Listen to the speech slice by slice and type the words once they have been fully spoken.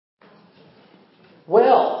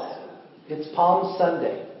Well, it's Palm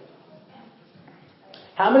Sunday.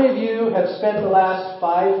 How many of you have spent the last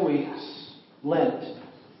 5 weeks, Lent,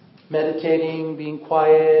 meditating, being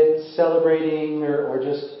quiet, celebrating, or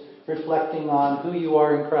just reflecting on who you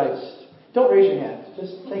are in Christ? Don't raise your hand.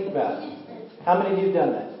 Just think about it. How many of you have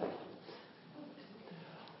done that?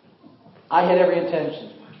 I had every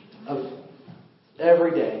intention of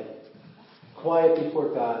every day, quiet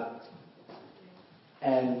before God,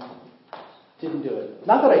 and didn't do it.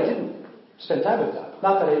 Not that I didn't spend time with God.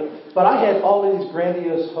 But I had all of these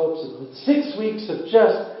grandiose hopes of 6 weeks of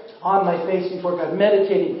just on my face before God,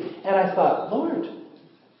 meditating. And I thought, Lord,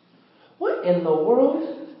 what in the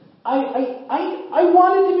world? I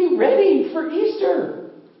wanted to be ready for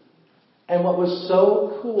Easter. And what was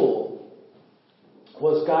so cool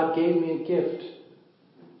was God gave me a gift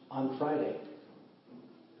on Friday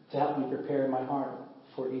to help me prepare my heart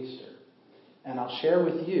for Easter. And I'll share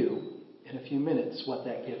with you in a few minutes what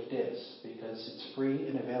that gift is, because it's free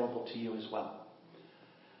and available to you as well.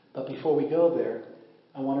 But before we go there,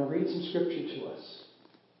 I want to read some scripture to us.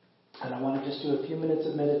 And I want to just do a few minutes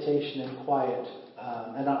of meditation and quiet.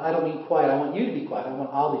 And I don't mean quiet. I want you to be quiet.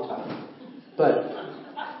 I'll be talking.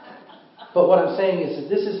 But what I'm saying is that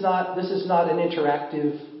this is not an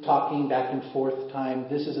interactive talking back and forth time.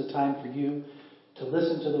 This is a time for you to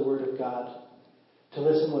listen to the Word of God, to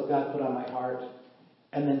listen what God put on my heart.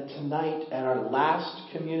 And then tonight, at our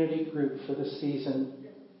last community group for the season,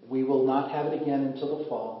 we will not have it again until the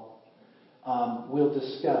fall. We'll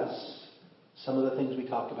discuss some of the things we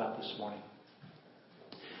talked about this morning.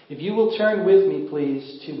 If you will turn with me,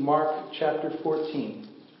 please, to Mark chapter 14.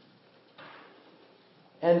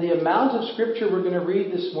 And the amount of scripture we're going to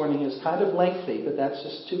read this morning is kind of lengthy, but that's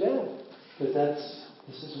just too bad. Because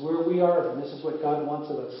this is where we are, and this is what God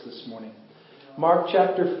wants of us this morning. Mark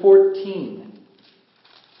chapter 14.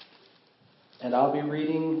 And I'll be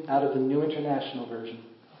reading out of the New International Version.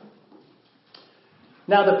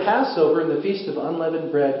 Now the Passover and the Feast of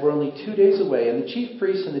Unleavened Bread were only 2 days away, and the chief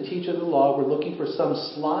priests and the teacher of the law were looking for some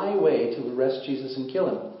sly way to arrest Jesus and kill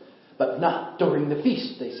him. But not during the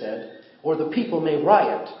feast, they said, or the people may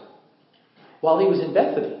riot. While he was in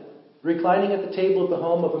Bethany, reclining at the table at the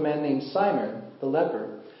home of a man named Simon, the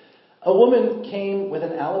leper, a woman came with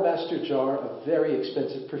an alabaster jar of very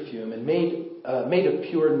expensive perfume and made of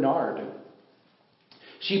pure nard.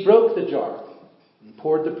 She broke the jar and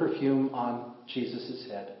poured the perfume on Jesus'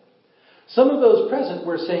 head. Some of those present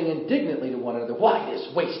were saying indignantly to one another, "Why this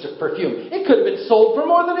waste of perfume? It could have been sold for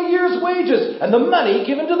more than a year's wages and the money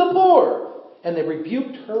given to the poor." And they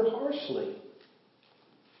rebuked her harshly.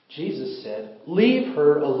 Jesus said, "Leave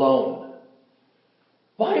her alone.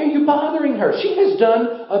 Why are you bothering her? She has done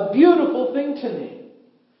a beautiful thing to me.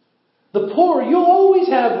 The poor you'll always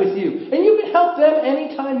have with you, and you can help them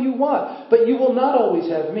anytime you want, but you will not always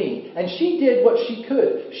have me." And she did what she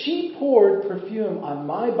could. She poured perfume on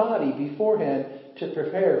my body beforehand to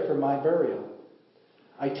prepare for my burial.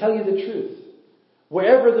 I tell you the truth.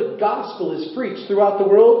 Wherever the gospel is preached throughout the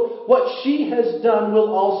world, what she has done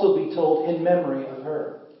will also be told in memory of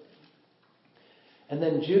her. And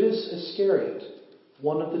then Judas Iscariot,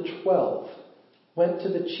 one of the 12, went to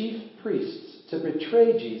the chief priests to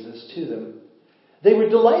betray Jesus to them. They were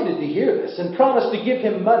delighted to hear this and promised to give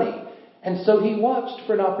him money. And so he watched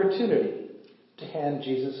for an opportunity to hand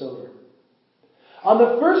Jesus over. On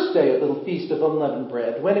the first day of the Feast of Unleavened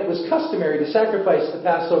Bread, when it was customary to sacrifice the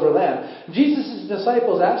Passover lamb, Jesus'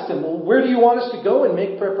 disciples asked him, "Well, where do you want us to go and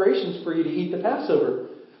make preparations for you to eat the Passover?"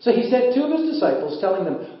 So he sent 2 of his disciples, telling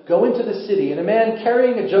them, "Go into the city, and a man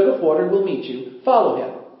carrying a jug of water will meet you. Follow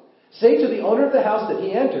him. Say to the owner of the house that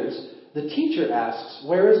he enters, 'The teacher asks,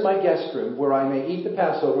 where is my guest room where I may eat the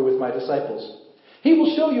Passover with my disciples?' He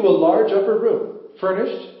will show you a large upper room,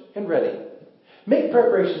 furnished and ready. Make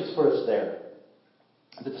preparations for us there."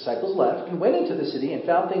 The disciples left and went into the city and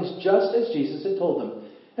found things just as Jesus had told them.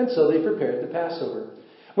 And so they prepared the Passover.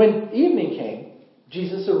 When evening came,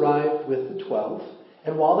 Jesus arrived with the 12.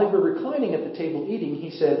 And while they were reclining at the table eating, he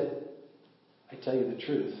said, "I tell you the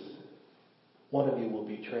truth. One of you will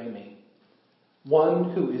betray me. One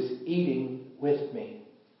who is eating with me."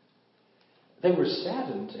 They were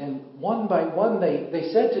saddened, and one by one they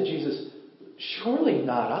said to Jesus, "Surely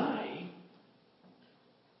not I."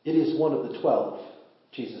 "It is one of the 12,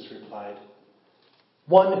 Jesus replied.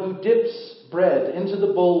 "One who dips bread into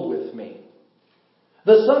the bowl with me.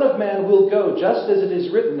 The Son of Man will go just as it is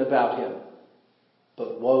written about him.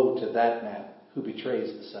 But woe to that man who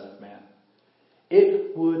betrays the Son of Man.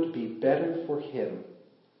 It would be better for him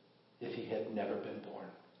if he had never been born."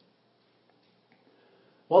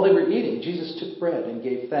 While they were eating, Jesus took bread and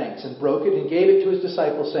gave thanks and broke it and gave it to his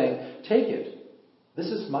disciples, saying, "Take it. This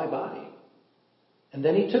is my body." And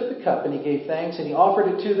then he took the cup and he gave thanks and he offered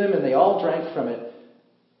it to them and they all drank from it.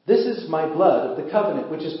 "This is my blood of the covenant,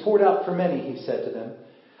 which is poured out for many," he said to them.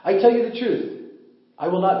 "I tell you the truth, I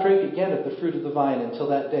will not drink again of the fruit of the vine until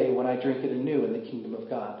that day when I drink it anew in the kingdom of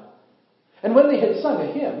God." And when they had sung a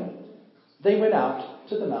hymn, they went out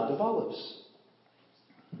to the Mount of Olives.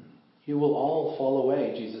 "You will all fall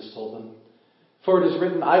away," Jesus told them. "For it is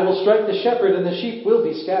written, I will strike the shepherd and the sheep will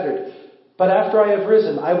be scattered. But after I have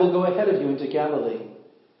risen, I will go ahead of you into Galilee."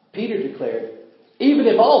 Peter declared, "Even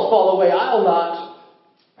if all fall away, I'll not."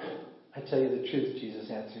 "I tell you the truth," Jesus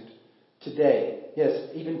answered. "Today, yes,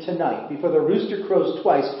 even tonight, before the rooster crows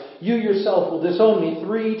twice, you yourself will disown me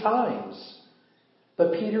 3 times.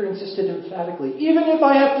 But Peter insisted emphatically, "Even if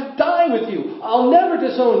I have to die with you, I'll never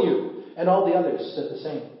disown you." And all the others said the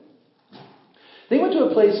same. They went to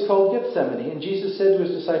a place called Gethsemane, and Jesus said to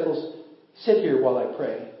his disciples, "Sit here while I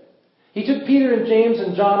pray." He took Peter and James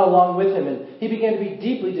and John along with him, and he began to be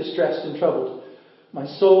deeply distressed and troubled. "My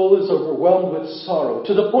soul is overwhelmed with sorrow,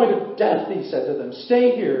 to the point of death," he said to them.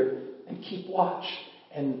 "Stay here and keep watch."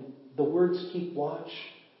 And the words "keep watch"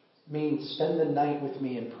 means spend the night with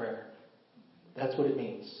me in prayer. That's what it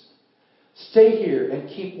means. Stay here and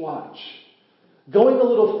keep watch. Going a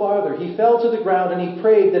little farther, he fell to the ground and he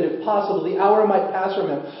prayed that if possible the hour might pass from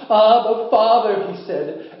him. "Abba, Father," he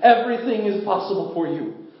said, "everything is possible for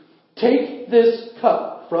you. Take this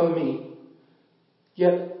cup from me.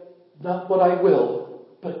 Yet not what I will,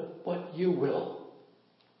 but what you will."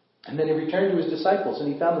 And then he returned to his disciples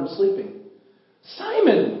and he found them sleeping.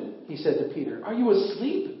 "Simon," he said to Peter, "are you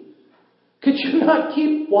asleep? Could you not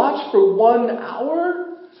keep watch for 1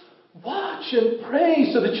 hour? Watch and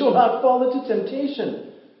pray so that you'll not fall into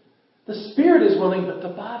temptation. The spirit is willing, but the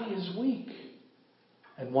body is weak."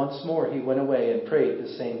 And once more he went away and prayed the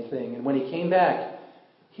same thing. And when he came back,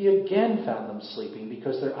 he again found them sleeping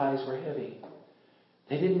because their eyes were heavy.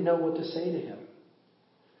 They didn't know what to say to him.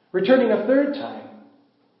 Returning a 3rd time,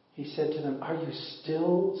 he said to them, "Are you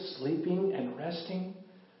still sleeping and resting?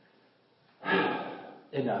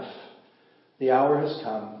 Enough. The hour has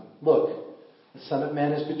come. Look, the Son of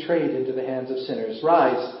Man is betrayed into the hands of sinners.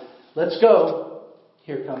 Rise, let's go.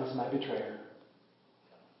 Here comes my betrayer."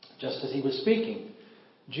 Just as he was speaking,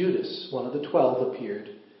 Judas, one of the 12, appeared.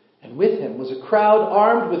 And with him was a crowd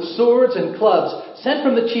armed with swords and clubs, sent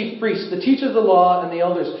from the chief priests, the teachers of the law, and the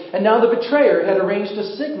elders. And now the betrayer had arranged a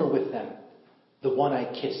signal with them. "The one I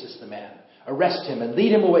kiss is the man. Arrest him and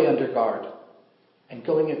lead him away under guard." And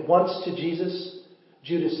going at once to Jesus,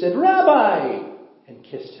 Judas said, "Rabbi," and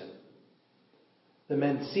kissed him. The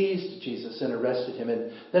men seized Jesus and arrested him.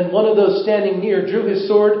 And then one of those standing near drew his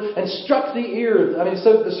sword and struck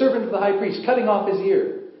the servant of the high priest, cutting off his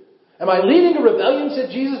ear. "Am I leading a rebellion," said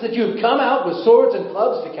Jesus, "that you have come out with swords and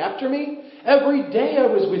clubs to capture me? Every day I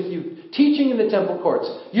was with you, teaching in the temple courts.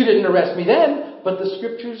 You didn't arrest me then, but the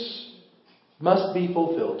scriptures must be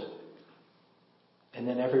fulfilled." And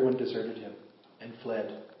then everyone deserted him and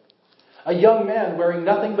fled. A young man wearing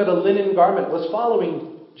nothing but a linen garment was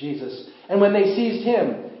following Jesus. And when they seized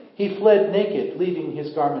him, he fled naked, leaving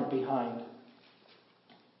his garment behind.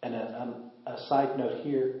 And a side note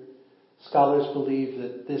here. Scholars believe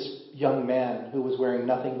that this young man who was wearing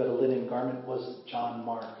nothing but a linen garment was John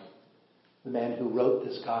Mark, the man who wrote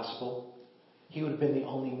this gospel. He would have been the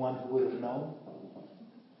only one who would have known,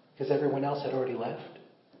 because everyone else had already left.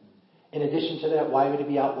 In addition to that, why would he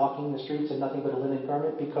be out walking the streets in nothing but a linen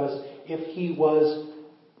garment? Because if he was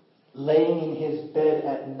laying in his bed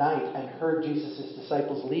at night and heard Jesus'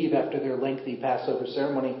 disciples leave after their lengthy Passover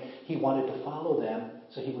ceremony, he wanted to follow them,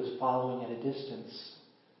 so he was following at a distance.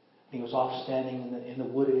 He was off standing in the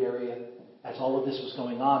wooded area as all of this was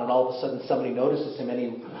going on, and all of a sudden somebody notices him, and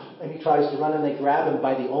he tries to run, and they grab him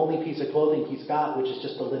by the only piece of clothing he's got, which is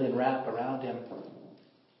just a linen wrap around him.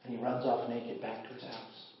 And he runs off naked back to his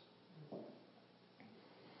house.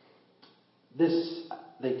 This,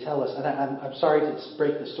 they tell us, and I'm sorry to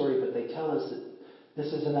break the story, but they tell us that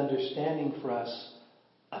this is an understanding for us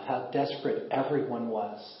of how desperate everyone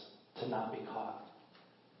was to not be caught,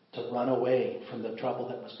 to run away from the trouble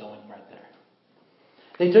that was going right there.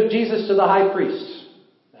 They took Jesus to the high priest,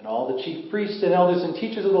 and all the chief priests and elders and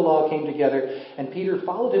teachers of the law came together, and Peter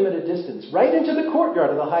followed him at a distance, right into the courtyard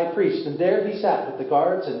of the high priest, and there he sat with the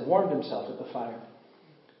guards and warmed himself at the fire.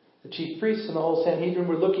 The chief priests and the whole Sanhedrin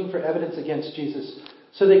were looking for evidence against Jesus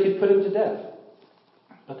so they could put him to death,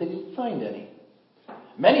 but they didn't find any.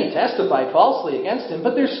 Many testified falsely against him,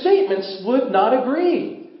 but their statements would not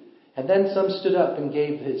agree. And then some stood up and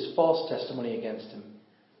gave his false testimony against him.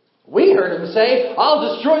 "We heard him say,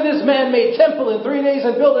 'I'll destroy this man-made temple in 3 days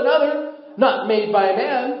and build another, not made by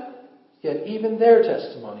man.' Yet even their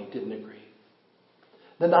testimony didn't agree.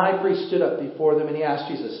 Then the high priest stood up before them and he asked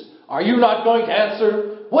Jesus, "Are you not going to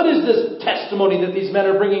answer? What is this testimony that these men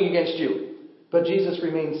are bringing against you?" But Jesus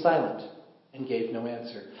remained silent and gave no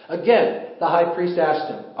answer. Again, the high priest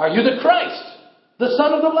asked him, "Are you the Christ, the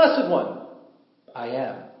Son of the Blessed One?" "I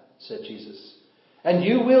am," said Jesus. "And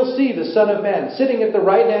you will see the Son of Man sitting at the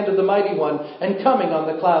right hand of the Mighty One and coming on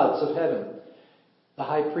the clouds of heaven." The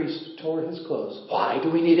high priest tore his clothes. "Why do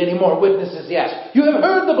we need any more witnesses?" he asked. "You have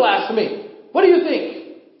heard the blasphemy. What do you think?"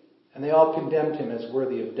 And they all condemned him as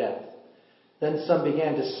worthy of death. Then some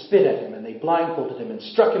began to spit at him, and they blindfolded him and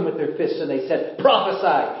struck him with their fists, and they said,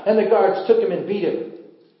 "Prophesy!" And the guards took him and beat him.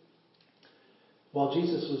 While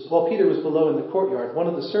Peter was below in the courtyard, one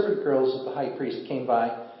of the servant girls of the high priest came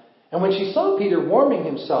by, and when she saw Peter warming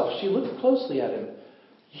himself, she looked closely at him.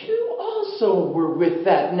 "You also were with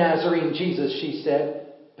that Nazarene Jesus," she said.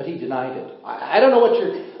 But he denied it. I don't know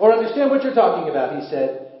understand what you're talking about," he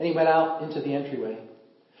said, and he went out into the entryway.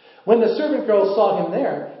 When the servant girl saw him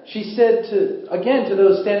there, she said to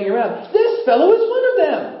those standing around, "This fellow is one of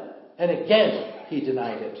them." And again he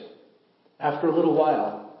denied it. After a little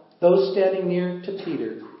while, those standing near to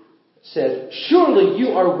Peter said, "Surely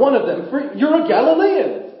you are one of them, for you're a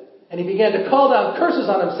Galilean." And he began to call down curses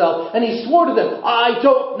on himself, and he swore to them, "I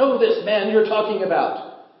don't know this man you're talking about."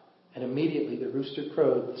 And immediately the rooster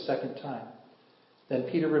crowed the second time. Then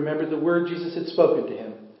Peter remembered the word Jesus had spoken to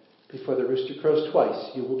him. "Before the rooster crows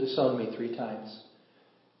twice, you will disown me 3 times.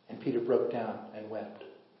 And Peter broke down and wept.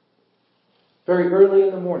 Very early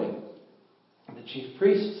in the morning, the chief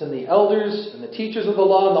priests and the elders and the teachers of the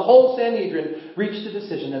law and the whole Sanhedrin reached a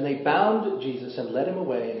decision, and they bound Jesus and led him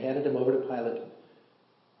away and handed him over to Pilate.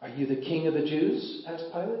 "Are you the king of the Jews?"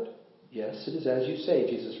 asked Pilate. "Yes, it is as you say,"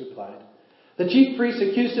 Jesus replied. The chief priests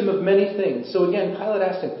accused him of many things. So again, Pilate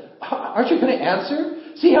asked him, "Aren't you going to answer?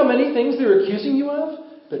 See how many things they're accusing you of?"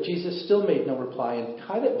 But Jesus still made no reply, and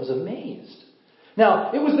Pilate was amazed.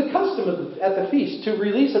 Now, it was the custom at the feast to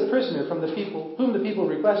release a prisoner from whom the people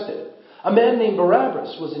requested. A man named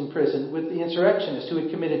Barabbas was in prison with the insurrectionists who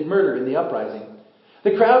had committed murder in the uprising.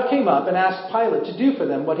 The crowd came up and asked Pilate to do for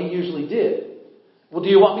them what he usually did. "Well, do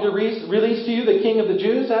you want me to release to you the king of the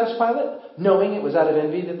Jews?" asked Pilate, knowing it was out of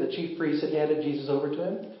envy that the chief priests had handed Jesus over to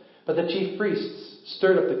him. But the chief priests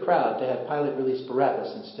stirred up the crowd to have Pilate release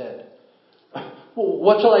Barabbas instead. "Well,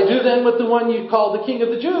 what shall I do then with the one you call the king of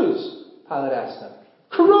the Jews?" Pilate asked them.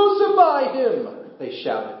 "Crucify him!" they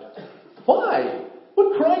shouted. "Why?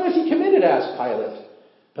 What crime has he committed?" asked Pilate.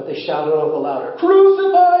 But they shouted all the louder,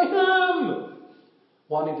 "Crucify him!"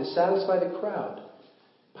 Wanting to satisfy the crowd,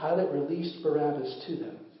 Pilate released Barabbas to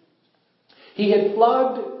them. He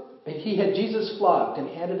had Jesus flogged and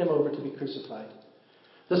handed him over to be crucified.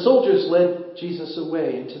 The soldiers led Jesus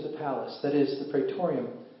away into the palace, that is, the praetorium,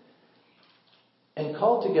 and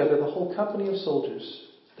called together the whole company of soldiers.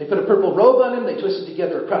 They put a purple robe on him, they twisted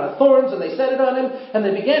together a crown of thorns, and they set it on him, and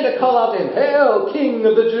they began to call out to him, "Hail, King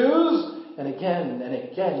of the Jews!" And again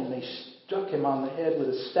they struck him on the head with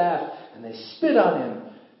a staff, and they spit on him.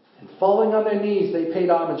 And falling on their knees, they paid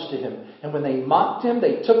homage to him. And when they mocked him,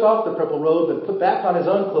 they took off the purple robe and put back on his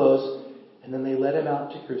own clothes, and then they led him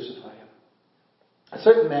out to crucify him. A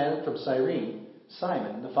certain man from Cyrene,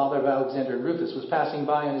 Simon, the father of Alexander and Rufus, was passing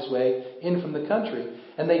by on his way in from the country,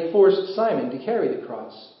 and they forced Simon to carry the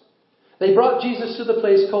cross. They brought Jesus to the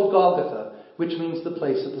place called Golgotha, which means the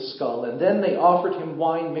place of the skull, and then they offered him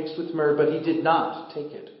wine mixed with myrrh, but he did not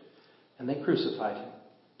take it. And they crucified him.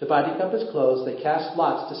 Dividing up his clothes, they cast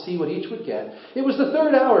lots to see what each would get. It was the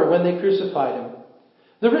 3rd hour when they crucified him.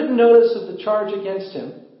 The written notice of the charge against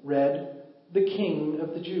him read, "The King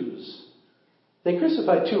of the Jews." They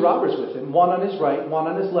crucified 2 robbers with him, one on his right, one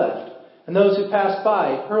on his left. And those who passed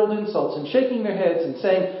by hurled insults and shaking their heads and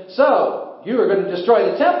saying, "So, you are going to destroy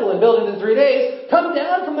the temple and build it in 3 days? Come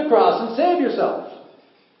down from the cross and save yourself."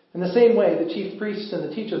 In the same way, the chief priests and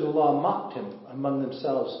the teachers of the law mocked him among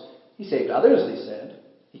themselves. "He saved others," they said.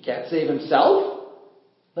 "He can't save himself.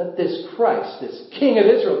 Let this Christ, this King of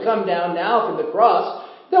Israel, come down now from the cross,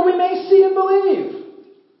 that we may see and believe."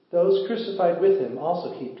 Those crucified with him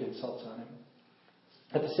also heaped insults on him.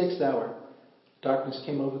 At the 6th hour, darkness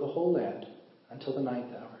came over the whole land until the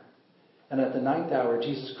 9th hour. And at the 9th hour,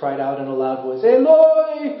 Jesus cried out in a loud voice,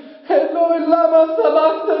 "Eloi, Eloi, lama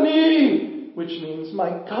sabachthani," which means, my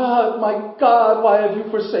God, why have you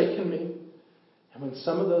forsaken me?" And when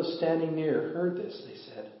some of those standing near heard this, they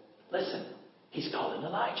said, "Listen, he's calling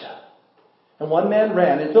Elijah." And one man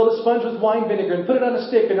ran and filled a sponge with wine vinegar and put it on a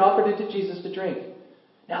stick and offered it to Jesus to drink.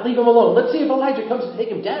 "Now leave him alone. Let's see if Elijah comes to take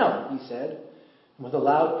him down," he said. And with a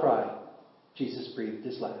loud cry, Jesus breathed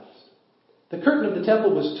his last. The curtain of the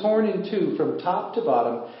temple was torn in two from top to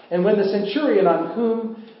bottom, and when the centurion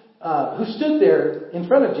who stood there in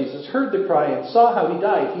front of Jesus heard the cry and saw how he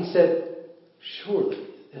died, he said, "Surely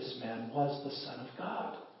this man was the Son of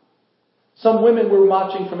God." Some women were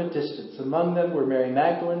watching from a distance. Among them were Mary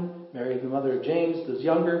Magdalene, Mary the mother of James, the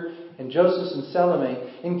younger, and Joseph and Salome.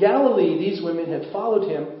 In Galilee, these women had followed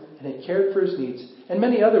him and had cared for his needs, and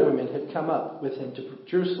many other women had come up with him to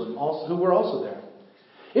Jerusalem, who were also there.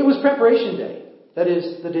 It was preparation day, that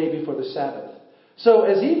is, the day before the Sabbath. So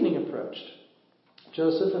as evening approached,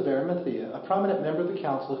 Joseph of Arimathea, a prominent member of the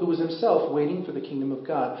council who was himself waiting for the kingdom of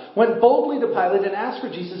God, went boldly to Pilate and asked for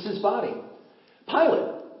Jesus' body.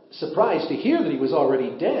 Pilate, surprised to hear that he was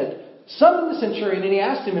already dead, summoned the centurion and he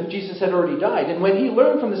asked him if Jesus had already died. And when he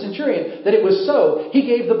learned from the centurion that it was so, he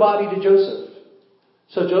gave the body to Joseph.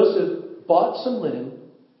 So Joseph bought some linen,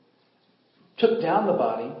 took down the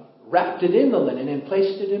body, wrapped it in the linen, and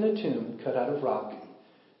placed it in a tomb cut out of rock.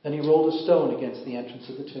 Then he rolled a stone against the entrance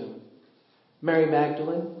of the tomb. Mary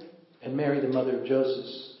Magdalene and Mary, the mother of Joseph,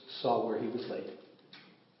 saw where he was laid.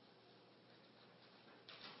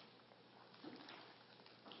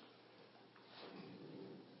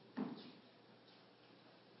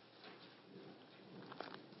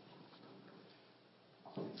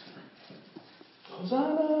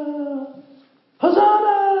 Hosanna!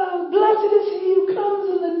 Hosanna! Blessed is he who comes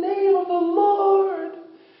in the name of the Lord!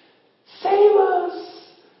 Save us!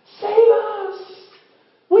 Save us!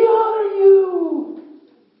 We honor you!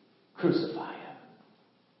 Crucify him.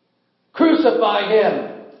 Crucify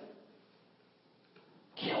him!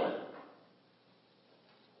 Kill him.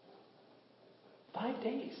 5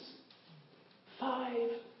 days. 5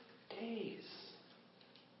 days.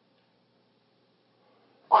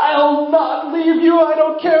 I'll not leave you. I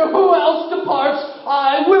don't care who else departs.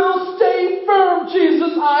 I will stay firm,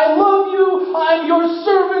 Jesus. I love you. I'm your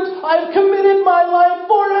servant. I've committed my life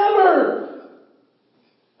forever.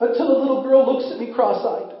 Until the little girl looks at me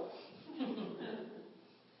cross-eyed.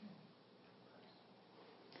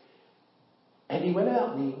 And he went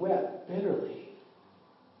out and he wept bitterly.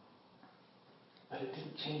 But it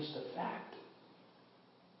didn't change the fact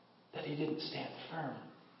that he didn't stand firm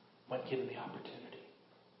when given the opportunity.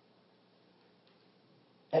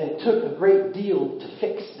 And it took a great deal to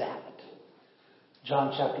fix that.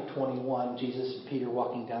 John chapter 21, Jesus and Peter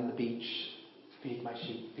walking down the beach. Feed my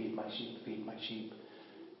sheep, feed my sheep, feed my sheep.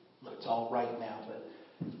 Look, it's all right now,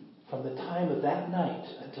 but from the time of that night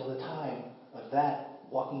until the time of that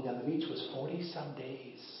walking down the beach was 40-some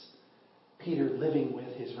days. Peter living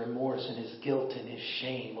with his remorse and his guilt and his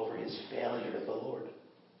shame over his failure to the Lord.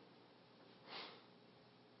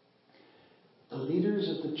 The leaders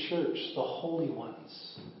of the church, the holy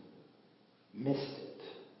ones, missed it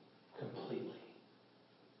completely.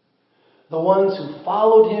 The ones who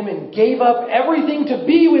followed him and gave up everything to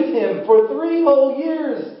be with him for 3 whole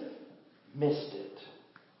years missed it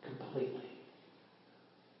completely.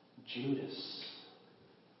 Judas.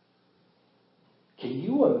 Can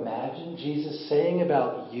you imagine Jesus saying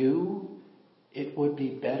about you, it would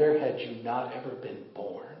be better had you not ever been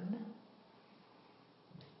born?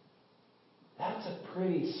 That's a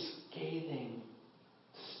pretty scathing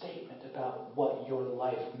statement about what your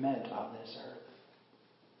life meant on this earth.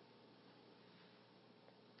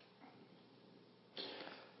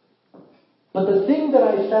 But the thing that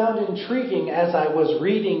I found intriguing as I was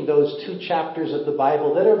reading those 2 chapters of the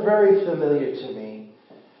Bible that are very familiar to me,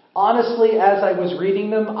 honestly, as I was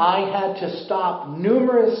reading them, I had to stop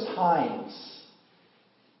numerous times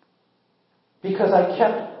because I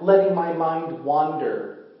kept letting my mind wander.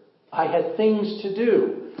 I had things to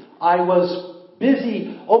do. I was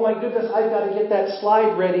busy. Oh my goodness, I've got to get that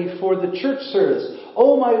slide ready for the church service.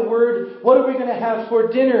 Oh my word, what are we going to have for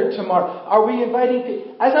dinner tomorrow? Are we inviting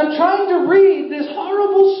people? As I'm trying to read this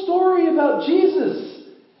horrible story about Jesus,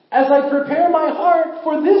 as I prepare my heart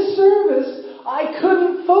for this service, I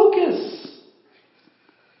couldn't focus.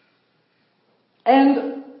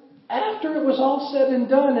 And after it was all said and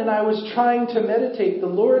done and I was trying to meditate, the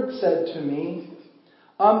Lord said to me,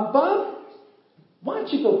 Bob, why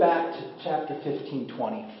don't you go back to chapter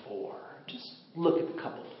 15:24? Just look at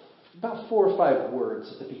about 4 or 5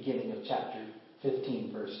 words at the beginning of chapter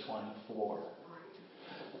 15, verse 24.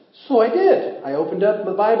 So I did. I opened up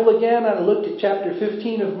the Bible again and I looked at chapter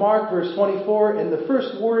 15 of Mark, verse 24, and the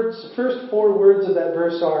first 4 words of that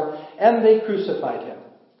verse are, and they crucified him.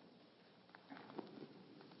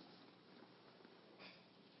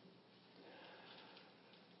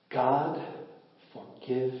 God,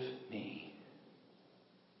 forgive me.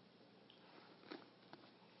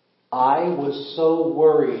 I was so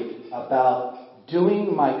worried about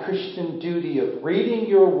doing my Christian duty of reading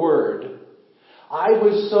your word I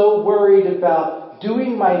was so worried about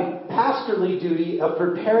doing my pastorly duty of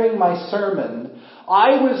preparing my sermon.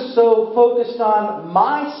 I was so focused on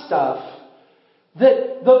my stuff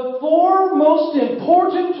that the 4 most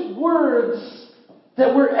important words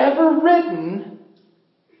that were ever written,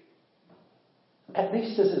 at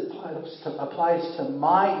least as it applies to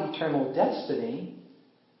my eternal destiny,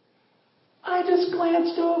 I just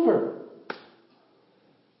glanced over.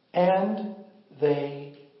 And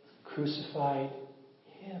they crucified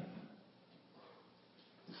him.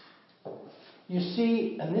 You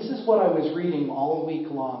see, and this is what I was reading all week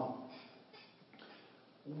long.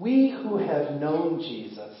 We who have known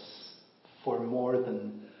Jesus for more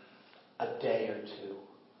than a day or two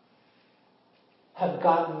have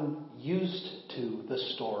gotten used to the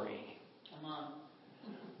story. Come on.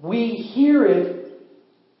 We hear it.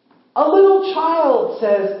 A little child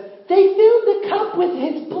says, "They filled the cup with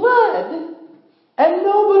his blood," and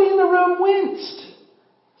nobody in the room winced.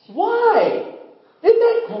 Why? Isn't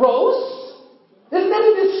that gross? Isn't that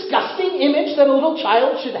a disgusting image that a little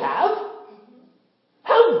child should have?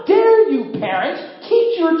 How dare you, parents,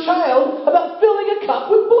 teach your child about filling a cup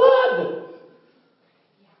with blood?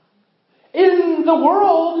 In the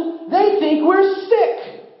world, they think we're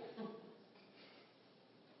sick.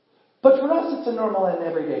 But for us, it's a normal and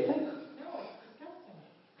everyday thing.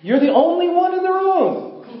 You're the only one in the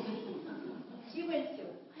room. She wins too.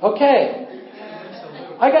 Okay.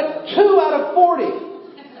 I got 2 out of 40.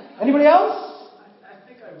 Anybody else? I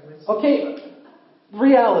think I win. Okay.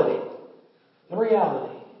 Reality. The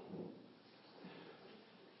reality.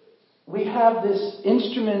 We have this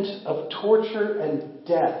instrument of torture and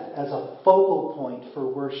death as a focal point for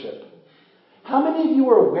worship. How many of you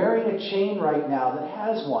are wearing a chain right now that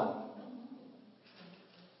has one?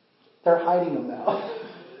 They're hiding them now.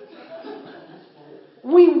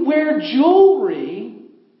 We wear jewelry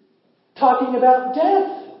talking about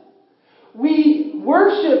death. We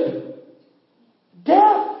worship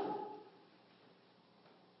death.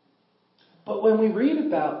 But when we read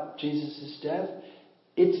about Jesus' death,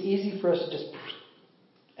 it's easy for us to just,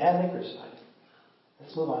 and they crucified him.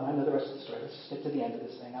 Let's move on. I know the rest of the story. Let's just get to the end of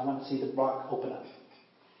this thing. I want to see the rock open up.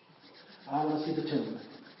 I want to see the tomb.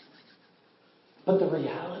 But the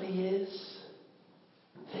reality is,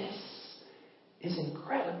 this is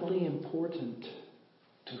incredibly important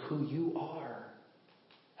to who you are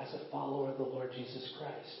as a follower of the Lord Jesus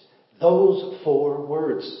Christ. Those 4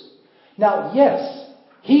 words. Now, yes,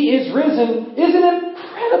 He is risen is an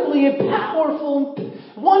incredibly powerful,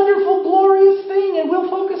 wonderful, glorious thing, and we'll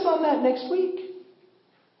focus on that next week.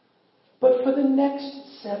 But for the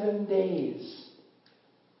next 7 days,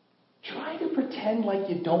 try to pretend like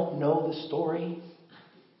you don't know the story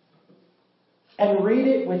and read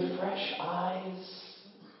it with fresh eyes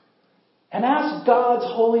and ask God's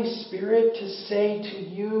Holy Spirit to say to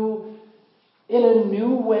you in a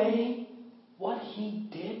new way what He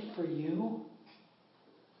did for you.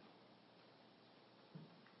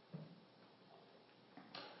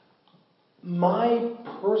 My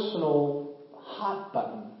personal hot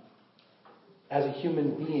button as a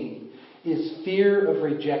human being is fear of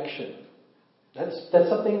rejection. That's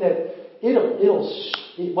something that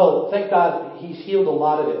well, thank God He's healed a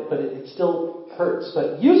lot of it, but it still hurts. But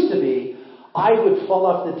it used to be, I would fall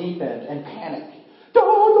off the deep end and panic.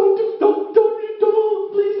 Don't,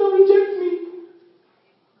 please don't reject me.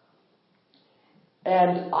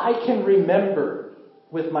 And I can remember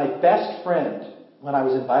with my best friend when I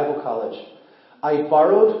was in Bible college, I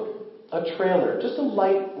borrowed a trailer, just a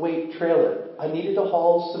lightweight trailer. I needed to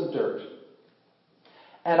haul some dirt.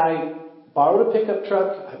 And I borrowed a pickup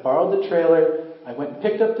truck, I borrowed the trailer, I went and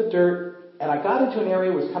picked up the dirt, and I got into an area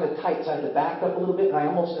that was kind of tight, so I had to back up a little bit, and I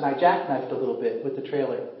jackknifed a little bit with the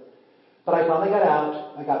trailer. But I finally got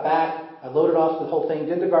out, I got back, I loaded off the whole thing,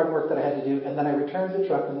 did the garden work that I had to do, and then I returned the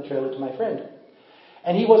truck and the trailer to my friend.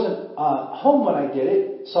 And he wasn't home when I did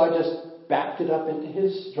it, so I just backed it up into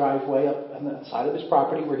his driveway up on the side of his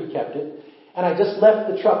property where he kept it, and I just left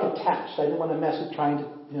the truck attached. I didn't want to mess with trying to,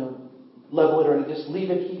 level it or anything. Just leave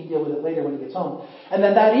it. He can deal with it later when he gets home. And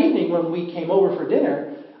then that evening when we came over for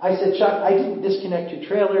dinner, I said, Chuck, I didn't disconnect your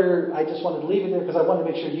trailer. I just wanted to leave it there because I wanted to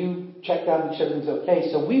make sure you checked out and make sure everything's okay.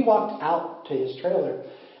 So we walked out to his trailer,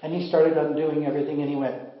 and he started undoing everything, and he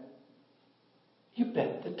went, "You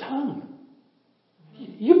bent the tongue.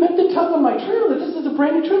 You bent the tongue on my trailer. This is a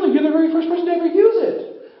brand new trailer. You're the very first person to ever use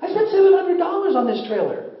it. I spent $700 on this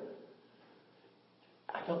trailer."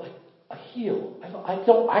 I felt like a heel.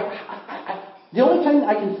 The only time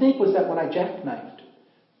I can think was that when I jackknifed,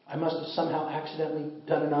 I must have somehow accidentally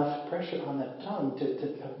done enough pressure on that tongue to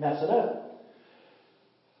mess it up.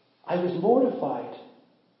 I was mortified.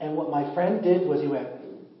 And what my friend did was he went,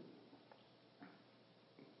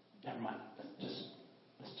 never mind, let's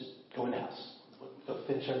just go in the house. We'll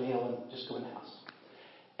finish our meal and just go in the house.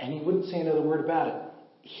 And he wouldn't say another word about it.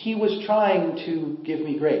 He was trying to give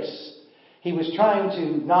me grace. He was trying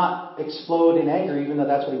to not explode in anger, even though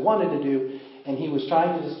that's what he wanted to do. And he was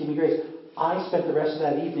trying to just give me grace. I spent the rest of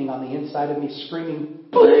that evening on the inside of me screaming,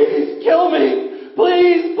 please kill me!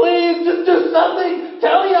 Please, please, just do something!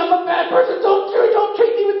 Tell me I'm a bad person! Don't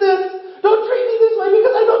treat me with this! Don't treat me this way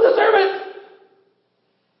because I don't deserve it!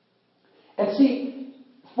 And see,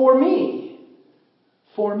 for me,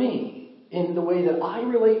 in the way that I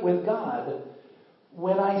relate with God,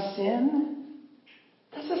 when I sin,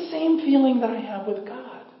 that's the same feeling that I have with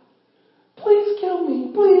God. Please kill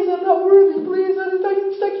me. Please, I'm not worthy. Please, I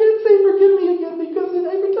can't say forgive me again because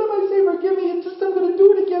every time I say forgive me, it's just I'm going to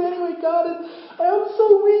do it again anyway, God. And I'm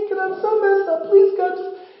so weak and I'm so messed up. Please, God.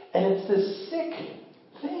 And it's this sick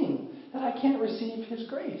thing that I can't receive His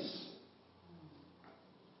grace.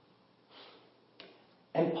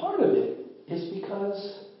 And part of it is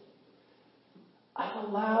because I've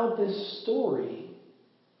allowed this story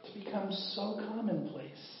to become so commonplace.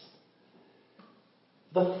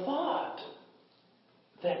 The thought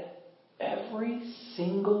that every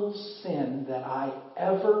single sin that I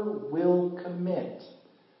ever will commit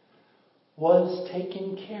was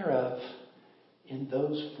taken care of in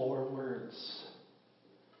those 4 words.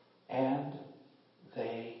 And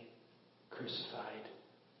they crucified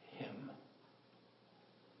Him.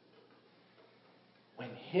 When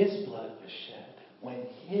His blood was shed, when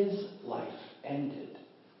His life ended,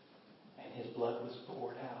 and His blood was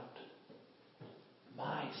poured out,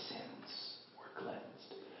 my sins were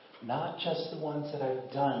cleansed. Not just the ones that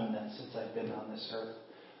I've done since I've been on this earth,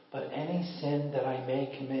 but any sin that I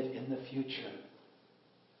may commit in the future.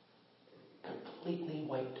 Completely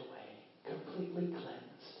wiped away. Completely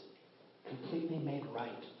cleansed. Completely made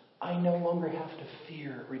right. I no longer have to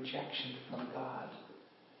fear rejection from God.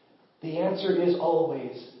 The answer is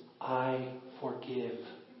always, I forgive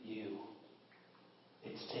you.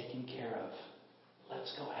 It's taken care of.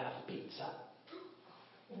 Let's go have pizza.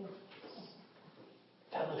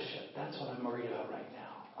 Fellowship, that's what I'm worried about right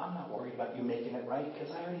now. I'm not worried about you making it right because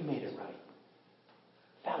I already made it right.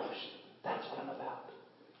 Fellowship, that's what I'm about.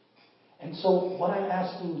 And so what I'm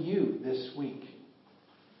asking you this week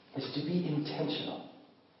is to be intentional.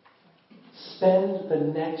 Spend the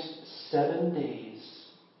next 7 days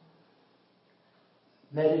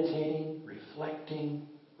meditating, reflecting,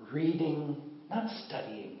 reading, not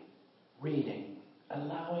studying, reading,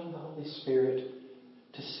 allowing the Holy Spirit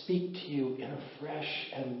to speak to you in a fresh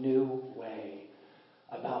and new way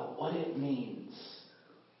about what it means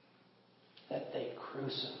that they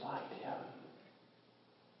crucified Him.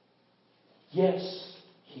 Yes,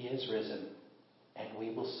 He is risen, and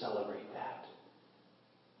we will celebrate that.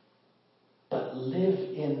 But live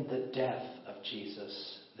in the death of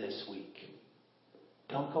Jesus this week.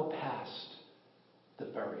 Don't go past the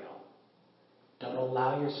burial. Don't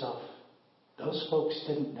allow yourself. Those folks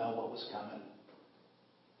didn't know what was coming.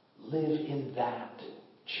 Live in that.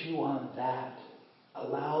 Chew on that.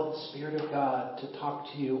 Allow the Spirit of God to talk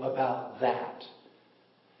to you about that.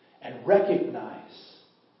 And recognize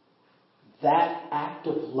that act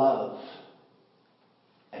of love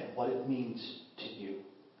and what it means to you.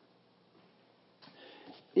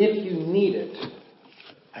 If you need it,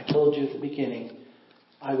 I told you at the beginning,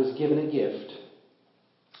 I was given a gift,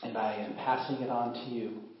 and I am passing it on to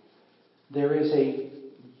you. There is a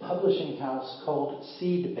publishing house called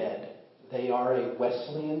Seedbed. They are a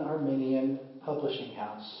Wesleyan Arminian publishing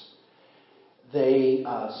house. They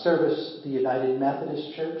service the United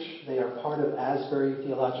Methodist Church. They are part of Asbury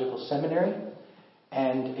Theological Seminary.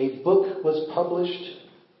 And a book was published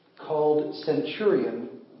called Centurion,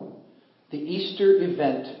 the Easter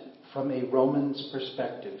Event from a Roman's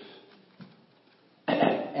Perspective.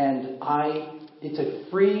 And it's a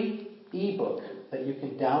free ebook that you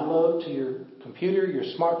can download to your computer, your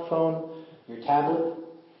smartphone, your tablet.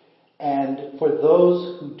 And for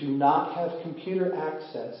those who do not have computer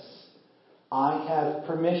access, I have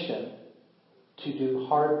permission to do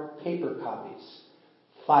hard paper copies,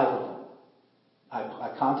 5 of them.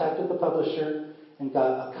 I contacted the publisher and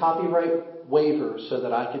got a copyright waiver so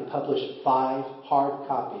that I could publish 5 hard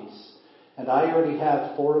copies. And I already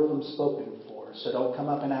have 4 of them spoken for, so don't come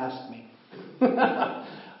up and ask me.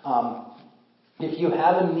 If you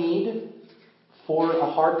have a need for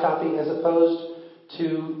a hard copy as opposed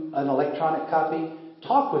to an electronic copy,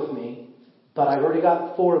 talk with me, but I've already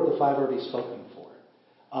got 4 of the 5 already spoken for.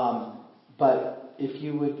 But if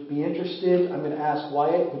you would be interested, I'm going to ask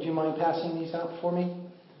Wyatt, would you mind passing these out for me?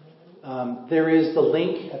 There is the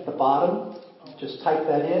link at the bottom. Just type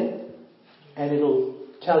that in, and it'll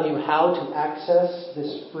tell you how to access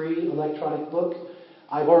this free electronic book.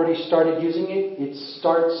 I've already started using it. It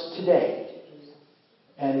starts today.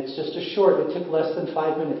 And it's just it took less than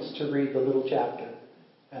 5 minutes to read the little chapter.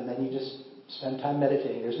 And then you just spend time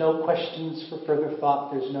meditating. There's no questions for further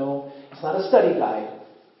thought. It's not a study guide.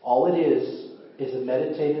 All it is a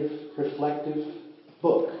meditative, reflective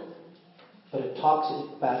book. But it talks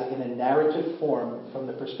about it in a narrative form from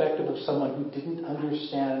the perspective of someone who didn't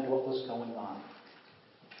understand what was going on.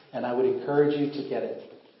 And I would encourage you to get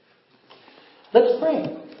it. Let's pray.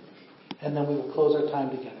 And then we will close our time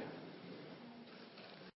together.